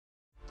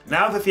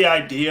Now that the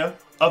idea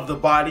of the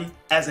body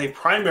as a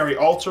primary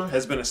altar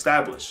has been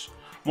established,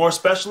 more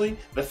especially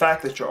the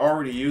fact that you're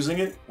already using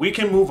it, we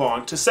can move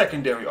on to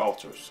secondary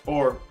altars,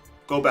 or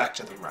go back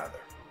to them rather.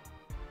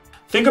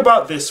 Think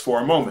about this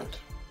for a moment.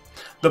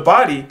 The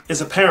body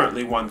is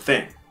apparently one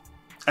thing,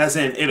 as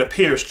in it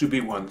appears to be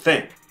one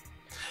thing.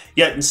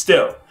 Yet and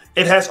still,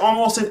 it has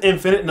almost an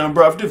infinite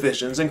number of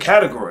divisions and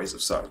categories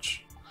of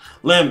such.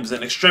 Limbs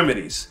and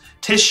extremities,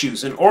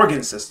 tissues and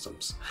organ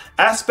systems,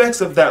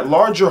 aspects of that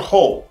larger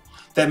whole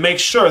that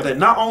makes sure that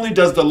not only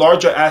does the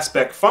larger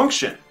aspect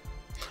function,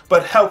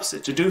 but helps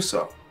it to do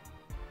so.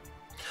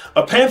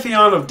 A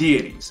pantheon of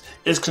deities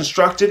is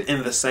constructed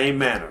in the same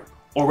manner,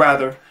 or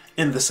rather,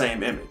 in the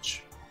same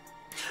image.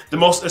 The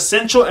most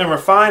essential and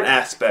refined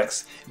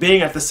aspects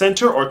being at the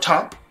center or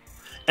top,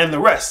 and the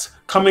rest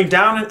coming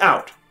down and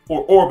out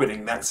or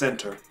orbiting that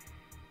center.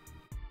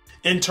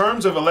 In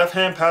terms of a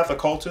left-hand path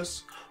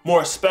occultist,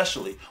 more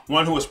especially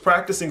one who is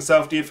practicing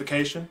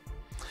self-deification,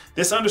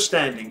 this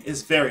understanding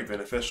is very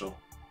beneficial.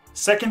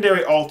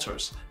 Secondary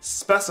altars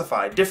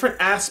specify different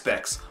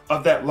aspects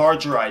of that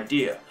larger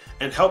idea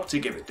and help to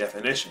give it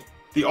definition.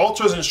 The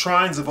altars and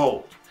shrines of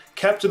old,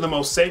 kept in the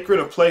most sacred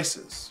of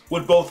places,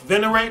 would both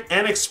venerate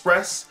and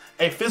express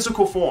a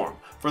physical form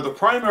for the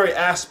primary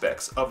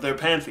aspects of their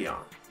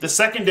pantheon. The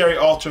secondary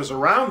altars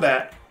around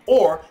that,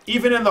 or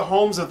even in the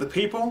homes of the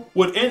people,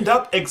 would end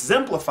up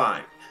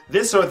exemplifying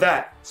this or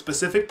that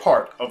specific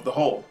part of the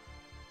whole.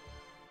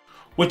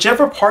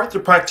 Whichever part the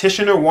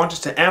practitioner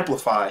wanted to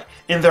amplify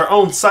in their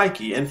own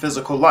psyche and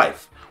physical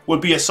life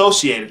would be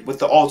associated with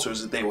the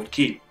altars that they would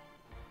keep.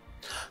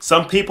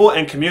 Some people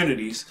and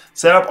communities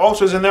set up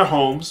altars in their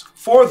homes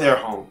for their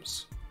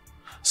homes.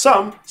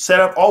 Some set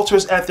up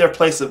altars at their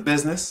place of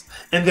business,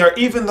 and there are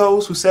even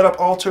those who set up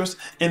altars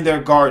in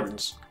their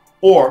gardens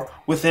or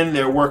within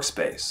their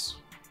workspace.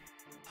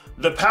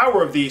 The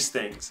power of these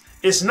things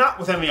is not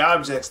within the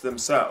objects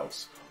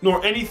themselves,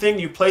 nor anything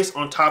you place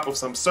on top of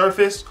some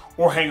surface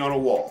or hang on a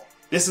wall.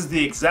 This is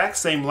the exact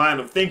same line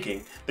of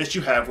thinking that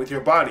you have with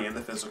your body in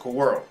the physical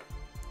world.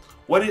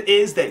 What it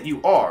is that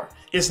you are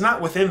is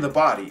not within the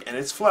body and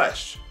its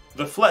flesh.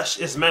 The flesh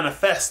is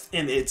manifest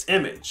in its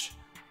image.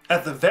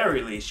 At the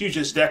very least, you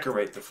just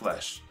decorate the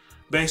flesh,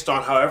 based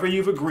on however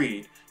you've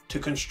agreed to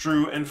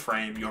construe and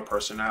frame your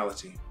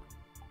personality.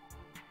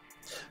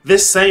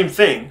 This same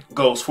thing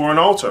goes for an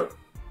altar.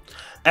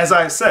 As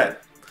I said,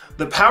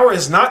 the power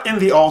is not in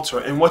the altar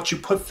and what you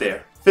put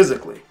there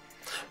physically,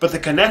 but the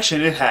connection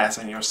it has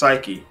in your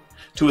psyche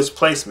to its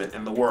placement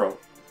in the world.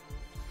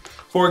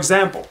 For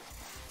example,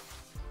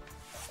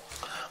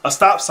 a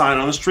stop sign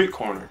on a street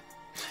corner.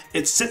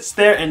 It sits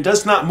there and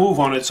does not move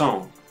on its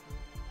own.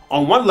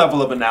 On one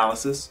level of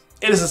analysis,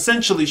 it is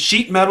essentially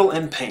sheet metal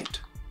and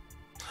paint.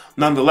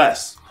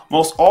 Nonetheless,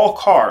 most all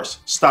cars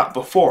stop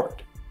before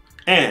it,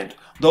 and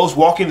those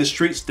walking the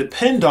streets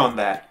depend on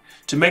that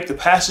to make the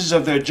passage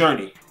of their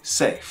journey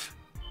safe.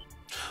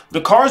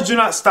 The cars do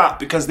not stop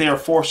because they are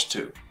forced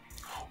to,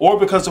 or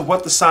because of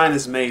what the sign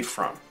is made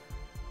from.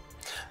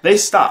 They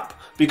stop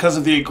because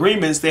of the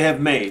agreements they have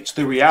made to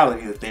the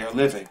reality that they are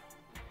living.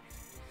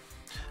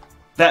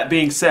 That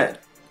being said,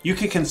 you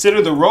can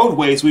consider the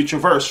roadways we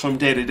traverse from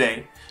day to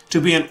day to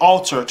be an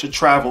altar to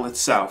travel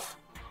itself,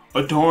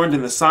 adorned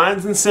in the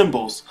signs and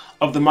symbols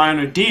of the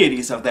minor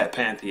deities of that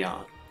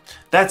pantheon.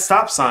 That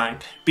stop sign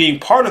being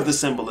part of the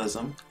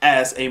symbolism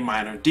as a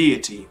minor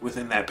deity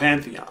within that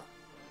pantheon.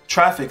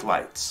 Traffic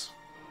lights,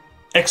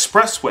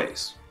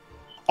 expressways,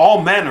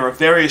 all manner of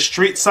various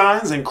street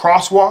signs and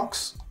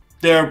crosswalks.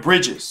 There are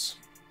bridges,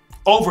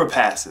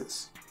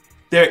 overpasses,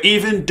 there are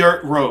even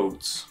dirt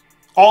roads,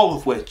 all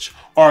of which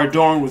are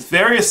adorned with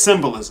various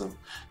symbolism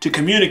to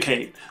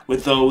communicate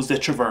with those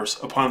that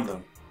traverse upon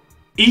them,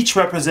 each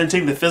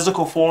representing the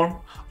physical form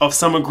of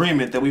some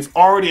agreement that we've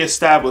already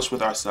established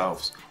with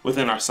ourselves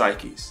within our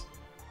psyches.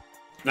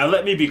 Now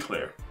let me be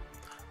clear.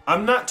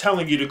 I'm not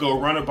telling you to go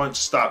run a bunch of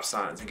stop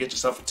signs and get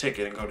yourself a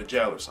ticket and go to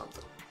jail or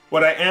something.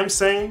 What I am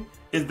saying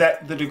is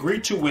that the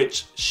degree to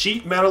which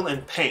sheet metal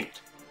and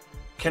paint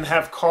can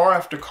have car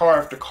after car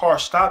after car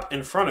stop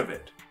in front of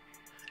it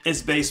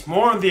is based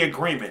more on the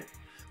agreement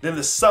than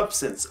the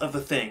substance of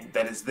the thing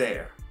that is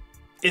there.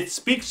 It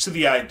speaks to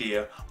the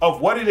idea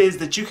of what it is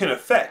that you can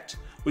affect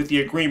with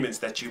the agreements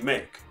that you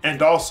make,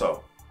 and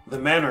also the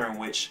manner in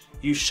which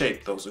you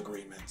shape those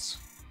agreements.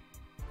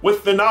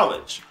 With the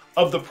knowledge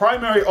of the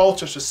primary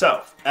altar to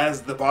self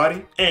as the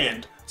body,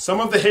 and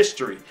some of the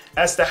history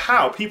as to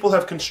how people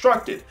have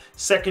constructed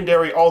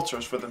secondary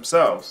altars for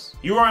themselves,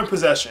 you are in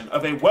possession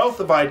of a wealth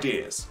of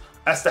ideas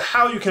as to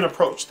how you can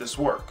approach this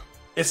work.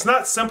 It's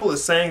not simple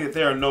as saying that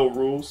there are no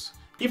rules,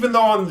 even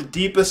though on the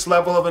deepest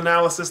level of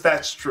analysis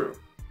that's true.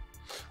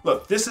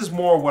 Look, this is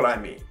more what I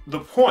mean. The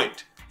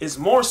point is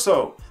more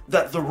so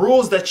that the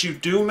rules that you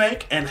do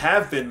make and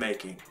have been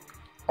making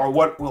are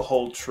what will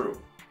hold true.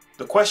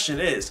 The question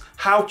is,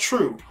 how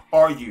true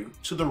are you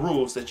to the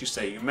rules that you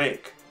say you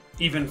make?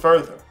 Even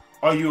further,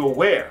 are you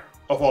aware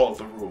of all of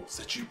the rules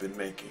that you've been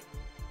making?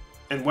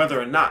 And whether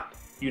or not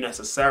you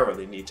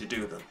necessarily need to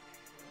do them.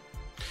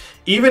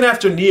 Even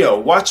after Neo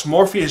watched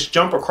Morpheus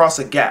jump across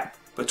a gap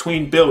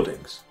between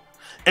buildings,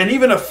 and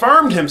even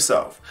affirmed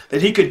himself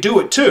that he could do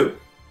it too,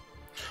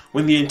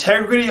 when the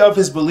integrity of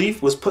his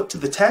belief was put to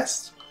the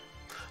test,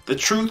 the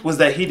truth was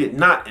that he did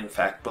not in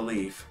fact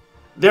believe.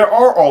 There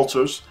are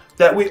altars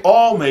that we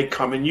all make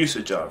common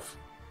usage of.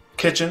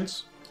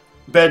 Kitchens,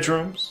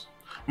 bedrooms,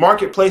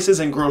 marketplaces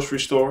and grocery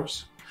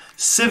stores,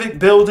 civic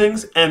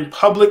buildings, and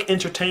public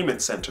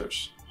entertainment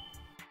centers.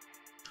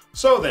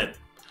 So then,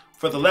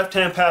 for the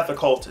left-hand path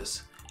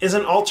occultist, is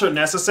an altar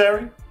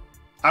necessary?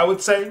 I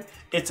would say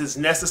it's as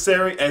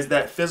necessary as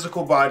that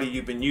physical body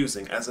you've been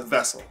using as a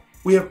vessel.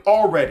 We have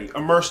already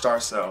immersed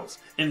ourselves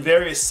in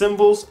various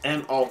symbols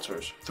and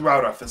altars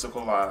throughout our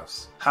physical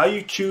lives. How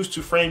you choose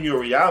to frame your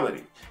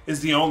reality is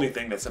the only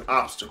thing that's an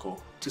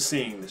obstacle to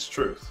seeing this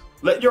truth.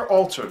 Let your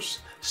altars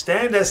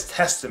stand as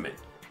testament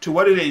to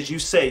what it is you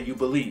say you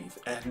believe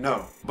and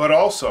know. But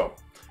also,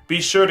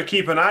 be sure to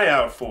keep an eye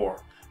out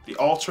for the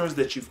altars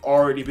that you've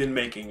already been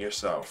making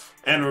yourself.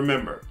 And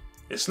remember,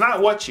 it's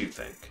not what you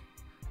think,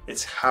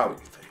 it's how you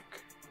think.